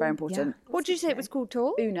 I think it's very important. What did you say it was called,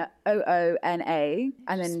 Tor? Una, OONA,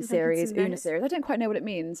 and then series, some Una notes. series. I don't quite know what it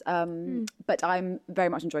means, but I'm very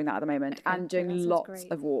much enjoying that at the moment, and doing lots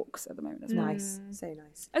of walks at the moment as well. Nice. So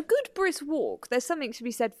nice. A good brisk walk. There's something to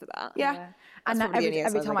be said for that. Yeah. And That's that probably the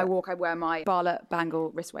every only time I exercise walk, I wear my Barlett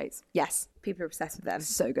Bangle wrist weights. Yes. People are obsessed with them.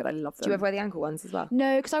 So good, I love them. Do you ever wear the ankle ones as well?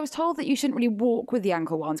 No, because I was told that you shouldn't really walk with the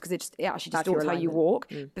ankle ones because it actually That's your distorts how you alignment. walk.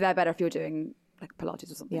 But they're better if you're doing like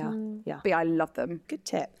Pilates or something. Yeah. Yeah. But yeah, I love them. Good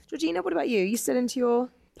tip. Georgina, what about you? You still into your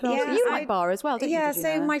Pilates? Yeah, You like bar as well, don't you? Yeah, so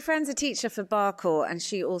Georgina? my friend's a teacher for Barcore, and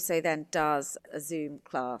she also then does a Zoom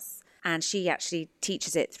class. And she actually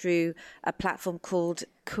teaches it through a platform called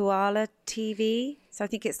Koala TV. So I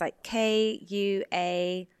think it's like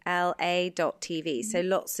KUALA.TV. So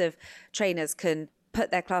lots of trainers can put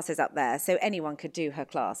their classes up there. So anyone could do her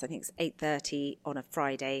class. I think it's 8:30 on a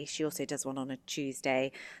Friday. She also does one on a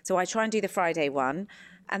Tuesday. So I try and do the Friday one.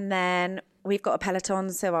 And then we've got a Peloton,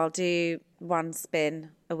 so I'll do one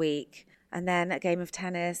spin a week. And then a game of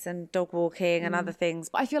tennis and dog walking and other things.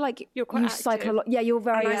 I feel like You're quite you active. cycle a lot. Yeah, you're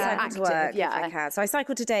very I cycle active. to work yeah. if I can. So I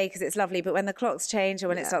cycle today because it's lovely, but when the clocks change or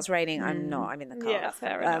when it starts raining, I'm not. I'm in the car. Yeah,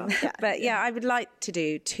 fair enough. But yeah, I would like to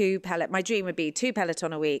do my dream would be 2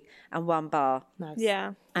 Peloton a week and 1 bar. Nice.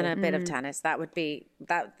 Yeah. And a bit of tennis. That would be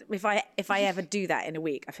that. If I ever do that in a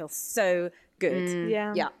week, I feel so good.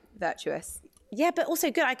 Yeah. Yeah. Virtuous. Yeah, but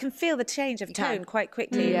also good. I can feel the change of tone quite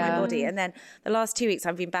quickly in my body. And then the last 2 weeks,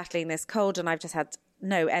 I've been battling this cold, and I've just had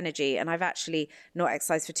no energy. And I've actually not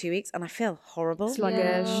exercised for 2 weeks, and I feel horrible.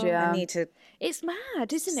 Sluggish, yeah. I need to. It's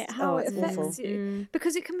mad, isn't it, how it it's affects awful. you?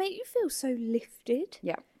 Because it can make you feel so lifted.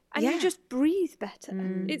 Yeah. And you just breathe better.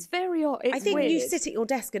 It's very odd. It's I think weird. you sit at your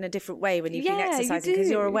desk in a different way when you've been Yeah, you exercising because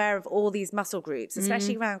you're do. aware of all these muscle groups,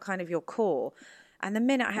 especially around kind of your core. And the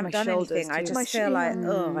minute I haven't done shoulders anything, I too. just feel like,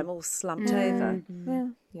 I'm all slumped over.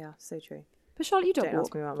 Yeah, so true. But Charlotte, you dog Don't walk.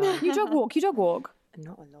 ask me about mine. You dog walk. You dog walk.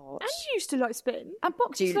 Not a lot. And you used to like spin. And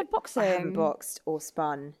boxing. You said boxing. I haven't boxed or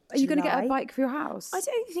spun. Are you going to get a July? bike for your house? I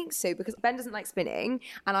don't think so because Ben doesn't like spinning,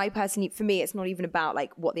 and I personally, for me, it's not even about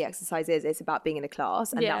like what the exercise is. It's about being in a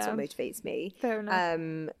class, and that's Yeah. what motivates me. Fair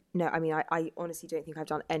enough. No, I mean, I honestly don't think I've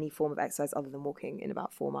done any form of exercise other than walking in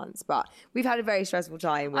about 4 months. But we've had a very stressful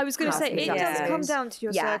time. I was going to say, it does come down to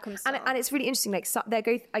your yeah, circumstance. and it's really interesting. Like,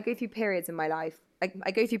 I go through periods in my life.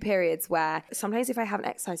 I go through periods where sometimes if I haven't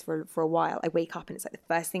exercised for a while, I wake up and it's like the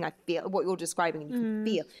first thing I feel, what you're describing, and you can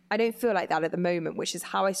feel. I don't feel like that at the moment, which is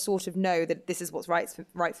how I sort of know that this is what's right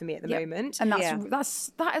for me at the moment. And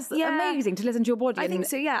that is amazing to listen to your body. I think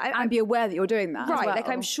so, yeah. And be aware that you're doing that. as Right, well. like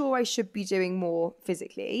I'm sure I should be doing more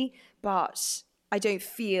physically, but I don't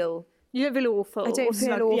feel... You don't feel awful. I don't or feel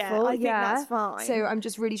slug- awful. Yeah, I think that's fine. So I'm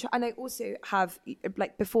just really and I also have,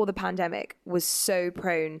 like, before the pandemic, was so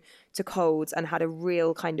prone to colds and had a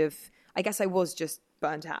real kind of, I guess I was just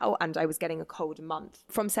burnt out and I was getting a cold a month.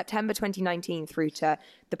 From September 2019 through to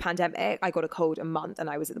the pandemic, I got a cold a month, and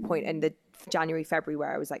I was at the point in the January, February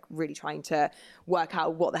where I was like really trying to work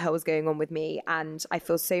out what the hell was going on with me. And I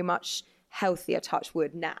feel so much healthier, touch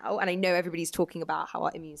wood, now. And I know everybody's talking about how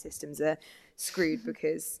our immune systems are screwed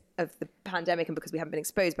because of the pandemic and because we haven't been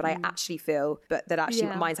exposed, but I actually feel that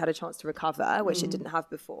actually mine's had a chance to recover, which it didn't have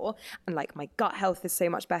before. And like my gut health is so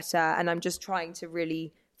much better, and I'm just trying to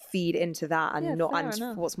really feed into that and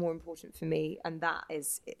what's more important for me, and that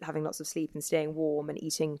is having lots of sleep and staying warm and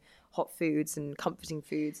eating hot foods and comforting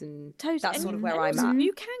foods, and Totally. that's sort of where And I'm also, at.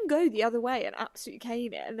 You can go the other way and absolutely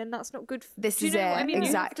cane it, and then that's not good. This do you is know what it, I mean?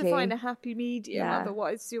 exactly. You have to find a happy medium, Yeah.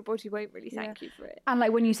 otherwise your body won't really thank you for it. And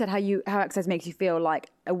like when you said how exercise makes you feel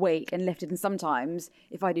like awake and lifted, and sometimes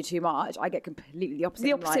if I do too much, I get completely the opposite.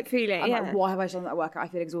 The I'm opposite like, feeling, I'm yeah. like, why have I done that workout? I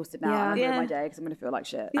feel exhausted now. And I'm Yeah. ruining my day because I'm going to feel like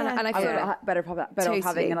shit. And I feel like, better off Totally.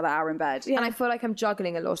 having another hour in bed. and I feel like I'm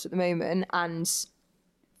juggling a lot at the moment, and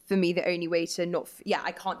for me, the only way to not,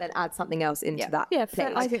 I can't then add something else into that. Yeah,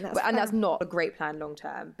 place. I think that's and fair. that's not a great plan long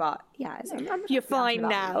term. But yeah, You're fine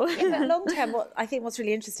now. But long term, I think what's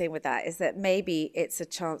really interesting with that is that maybe it's a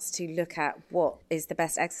chance to look at what is the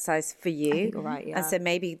best exercise for you. I think you're right, yeah. And so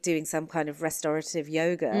maybe doing some kind of restorative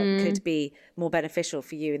yoga could be more beneficial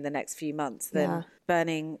for you in the next few months than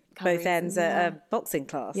burning both ends at a boxing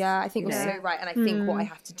class. Yeah, I think you're so right. And I think what I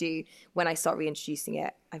have to do when I start reintroducing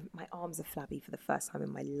it, my arms are flabby for the first time in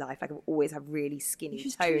my life. Like I've always had really skinny,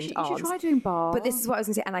 toned arms. You should try doing bars. But this is what I was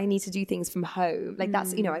going to say, and I need to do things from home. Like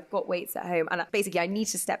that's, I've got weights at home, and basically I need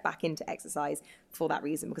to step back into exercise for that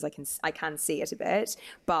reason, because I can see it a bit.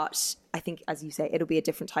 But I think, as you say, it'll be a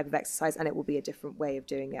different type of exercise, and it will be a different way of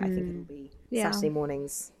doing it. I think it'll be Saturday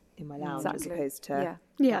mornings in my lounge as opposed to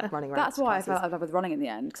running around. That's why I classes. felt like I was running in the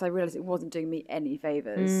end, because I realised it wasn't doing me any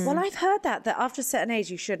favours. Well, I've heard that after a certain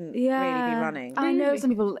age you shouldn't really be running. And I know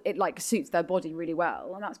some people, it like suits their body really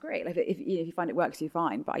well, and that's great. Like if you find it works for you,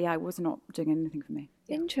 fine. But yeah, I was not doing anything for me.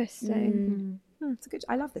 Interesting. It's good.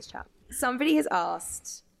 I love this chat. Somebody has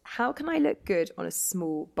asked, how can I look good on a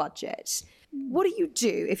small budget? What do you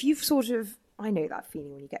do if you've sort of, I know that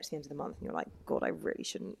feeling when you get to the end of the month and you're like, God, I really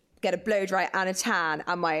shouldn't get a blow dry and a tan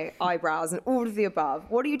and my eyebrows and all of the above.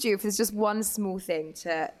 What do you do if there's just one small thing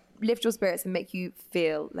to lift your spirits and make you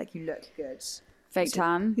feel like you look good? Fake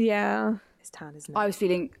tan. Yeah. It's tan, isn't it? I was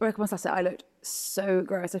feeling, on Saturday, I looked so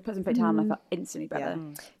gross. I put some fake tan and I felt instantly better.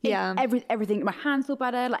 Yeah. Everything, my hands feel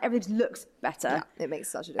better, like everything looks better. Yeah, it makes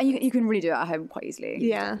such a difference. And you can really do it at home quite easily.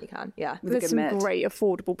 Yeah. You can, yeah. With a There's good some mitt. great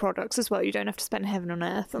affordable products as well. You don't have to spend heaven on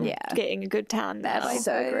earth on getting a good tan there. That's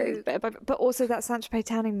so great. But also that Saint-Tropez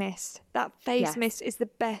tanning mist, that face mist is the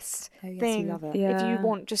best thing you love it. if you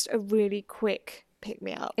want just a really quick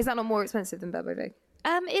pick-me-up. Is that not more expensive than Bebo Vig?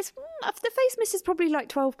 It's the face mist is probably like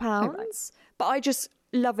 £12, but I just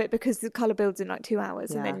love it because the colour builds in like 2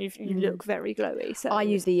 hours and then you look very glowy. So I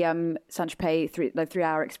use the Saint-Tropez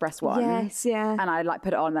 3-hour express one. Yes, yeah. And I like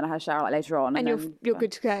put it on, and then I have a shower like later on. and then, you're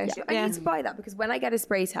good to go. I need to buy that because when I get a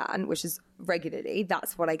spray tan, which is regularly,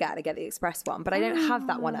 that's what I get. I get the express one, but I don't have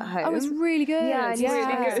that one at home. Oh, it's really good. Yeah, it's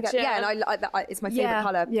really good, Yeah, and it's my favourite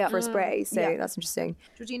colour for a spray, so that's interesting.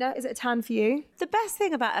 Georgina, is it a tan for you? The best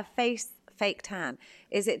thing about a fake tan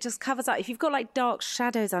is it just covers up. If you've got like dark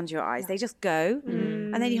shadows under your eyes, they just go,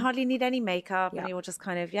 and then you hardly need any makeup, and you're just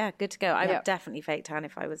kind of good to go. I would definitely fake tan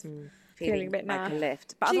if I was feeling a bit like naff. a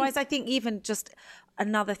lift. But otherwise, I think even just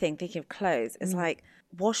another thing, thinking of clothes, is like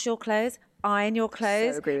wash your clothes. Iron your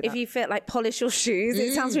clothes. So agree with if that. you fit like polish your shoes,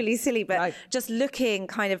 it sounds really silly, but just looking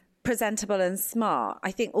kind of presentable and smart, I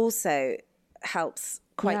think also helps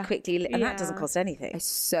quite quickly, and that doesn't cost anything. I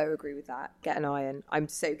so agree with that. Get an iron. I'm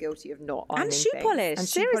so guilty of not ironing And shoe things. polish. And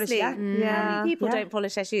shoe polish, Seriously. yeah. How many people don't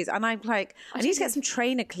polish their shoes? And I'm like, I need to get some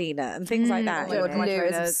trainer cleaner and things like that. Oh my God, my Lou is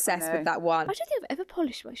trainers, obsessed I know. with that one. I don't think I've ever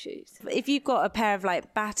polished my shoes. If you've got a pair of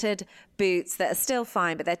like battered boots that are still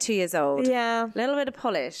fine, but they're 2 years old, Yeah. a little bit of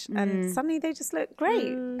polish, and suddenly they just look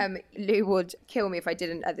great. Lou would kill me if I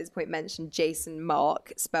didn't at this point mention Jason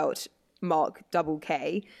Mark, spelt Mark double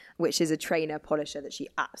K, which is a trainer polisher that she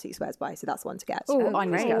absolutely swears by. So that's one to get. Oh, I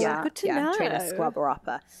need to get that. Good to know. Trainer, scrub or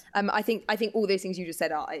upper. I think all those things you just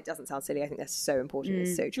said are. It doesn't sound silly. I think they're so important.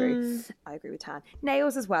 It's so true. I agree with tan.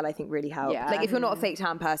 Nails as well. I think really help. Yeah. Like if you're not a fake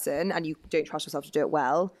tan person and you don't trust yourself to do it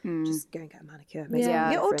well, just go and get a manicure. It makes all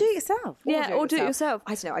the Yeah, or do it difference. yourself. Or do it yourself.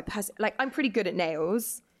 I don't know. I'm pretty good at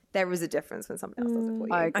nails. There is a difference when somebody else does it for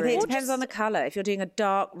you. I I agree. think it depends on the colour. If you're doing a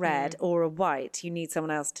dark red or a white, you need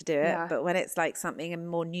someone else to do it. Yeah. But when it's like something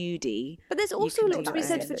more nudie, But there's you also a can lot do to be that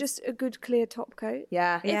said with for it. just a good clear top coat.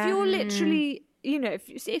 Yeah. If you're literally, if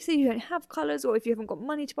you don't have colours or if you haven't got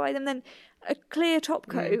money to buy them, then a clear top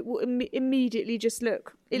coat will immediately just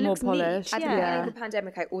look More looks polished. Neat. At the beginning of the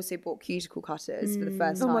pandemic, I also bought cuticle cutters for the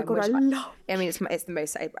first Oh time. my God, which I love I mean, it's the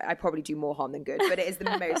most. I probably do more harm than good, but it is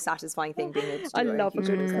the most satisfying thing being able to do. I your own love a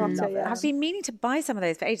good cuticles. I cutter, love it. yeah. I've been meaning to buy some of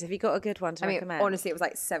those for ages. Have you got a good one to I mean, recommend? honestly, it was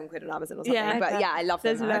like £7 on Amazon or something. Yeah, but yeah, I love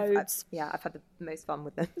them. there's loads. I've had the most fun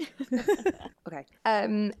with them. Okay.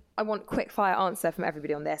 I want quick fire answer from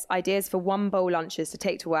everybody on this. Ideas for one bowl lunches to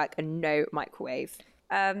take to work and no microwave.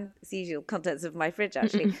 It's the usual contents of my fridge,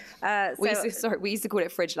 actually. We used to call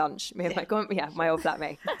it fridge lunch. Me and my old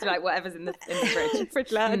flatmate. So like whatever's in the fridge.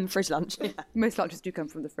 Fridge lunch. Fridge lunch. Yeah. Most lunches do come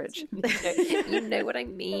from the fridge. You know what I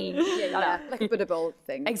mean. Like a Buddha bowl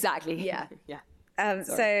thing. Exactly. Yeah.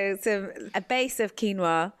 So a base of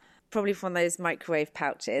quinoa, probably from those microwave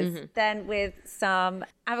pouches. Then with some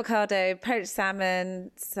avocado, poached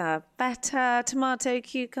salmon, some feta, tomato,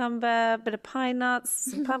 cucumber, bit of pine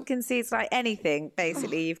nuts, some pumpkin seeds, like anything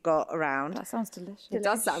basically you've got around. That sounds delicious. It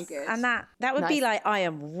does sound good. And that would be like, I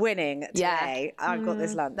am winning today. I've got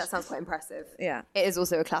this lunch. That sounds quite impressive. Yeah. It is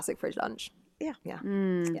also a classic fridge lunch. Yeah. Yeah.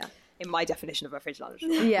 Yeah. In my definition of a fridge lunch.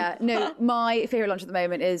 Yeah, no, my favourite lunch at the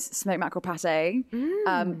moment is smoked mackerel pate.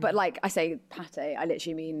 But like I say pate, I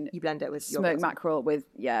literally mean You blend it with smoked yogurt. mackerel with,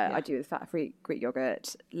 I do with fat-free Greek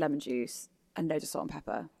yogurt, lemon juice, and loads of salt and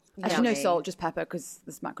pepper. Actually, no Yummy. salt, just pepper, because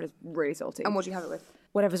this mackerel is really salty. And what do you have it with?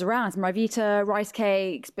 Whatever's around, some Rivita, rice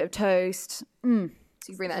cakes, bit of toast. So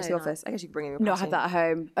you bring that into the office. I guess you can bring it in your No, I had that at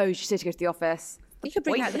home. Oh, she said to go to the office. You could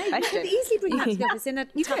bring Wait, out no, you could easily bring that to the office in a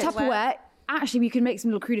Tupperware. Actually, we can make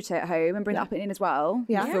some little crudité at home and bring that up and in as well.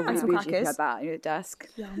 Yeah. You feel And really some bougie if you crackers. had that on your desk.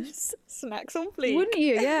 Snacks on fleek. Wouldn't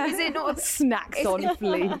you? Yeah. Is it not snacks on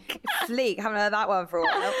fleek? Fleek? Haven't heard that one for a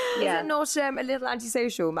while. Yeah. Is it not a little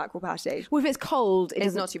antisocial mackerel pate? Well, if it's cold,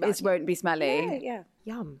 It's not too bad. It won't be smelly. Yeah.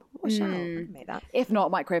 Yum. What a shout. I can make that. If not,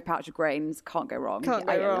 microwave pouch of grains, can't go wrong. Can't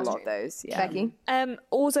go I get wrong. a lot of those. Yeah. Becky?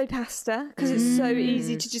 Orzo pasta, because it's so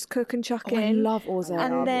easy to just cook and chuck Oh, I in. love orzo.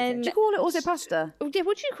 And then do you call it orzo pasta? Oh, yeah,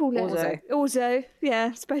 what do you call it? Orzo. Orzo. Yeah,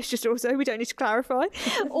 I suppose just orzo. We don't need to clarify.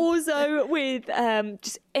 Orzo with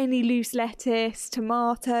just any loose lettuce,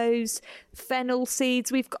 tomatoes, fennel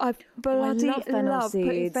seeds. I bloody love fennel love putting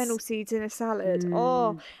seeds. fennel seeds in a salad.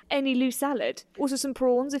 Oh, any loose salad. Also some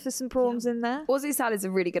prawns, if there's some prawns in there. Orzo salad's a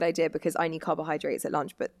really good idea because I need carbohydrates at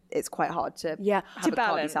lunch, but it's quite hard to have To a carby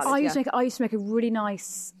balance. salad. I used to make a really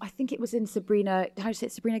nice. I think it was in Sabrina. How do you say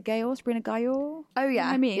it? Sabrina Gayle. Oh, yeah. You know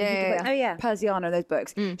what I mean, Yeah. Oh, yeah. Persiana, those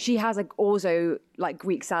books. She has like orzo like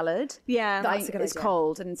Greek salad. Yeah, that that's a good it's idea.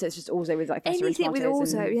 cold, and so it's just orzo with like feta Anything and with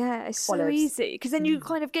tomatoes orzo, and yeah, it's so olives. easy because then you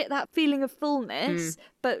kind of get that feeling of fullness,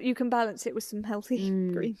 but you can balance it with some healthy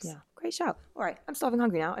greens. Yeah, great shout. All right, I'm starving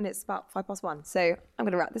hungry now, and it's about 1:05, so I'm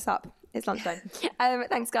going to wrap this up. It's lunchtime.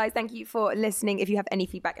 Thanks, guys. Thank you for listening. If you have any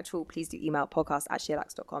feedback at all, please do email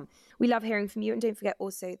podcast@sheerluxe.com. We love hearing from you, and don't forget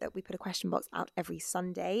also that we put a question box out every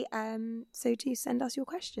Sunday. So do send us your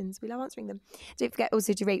questions. We love answering them. Don't forget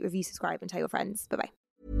also to rate, review, subscribe, and tell your friends. Bye-bye.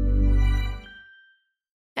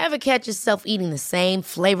 Ever catch yourself eating the same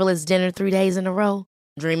flavorless dinner 3 days in a row?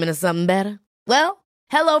 Dreaming of something better? Well,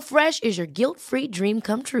 HelloFresh is your guilt-free dream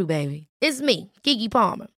come true, baby. It's me, Keke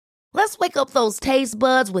Palmer. Let's wake up those taste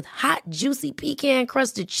buds with hot, juicy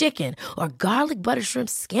pecan-crusted chicken or garlic butter shrimp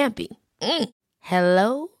scampi.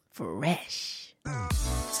 Hello Fresh.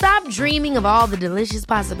 Stop dreaming of all the delicious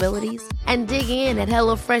possibilities and dig in at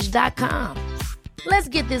HelloFresh.com. Let's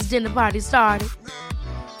get this dinner party started.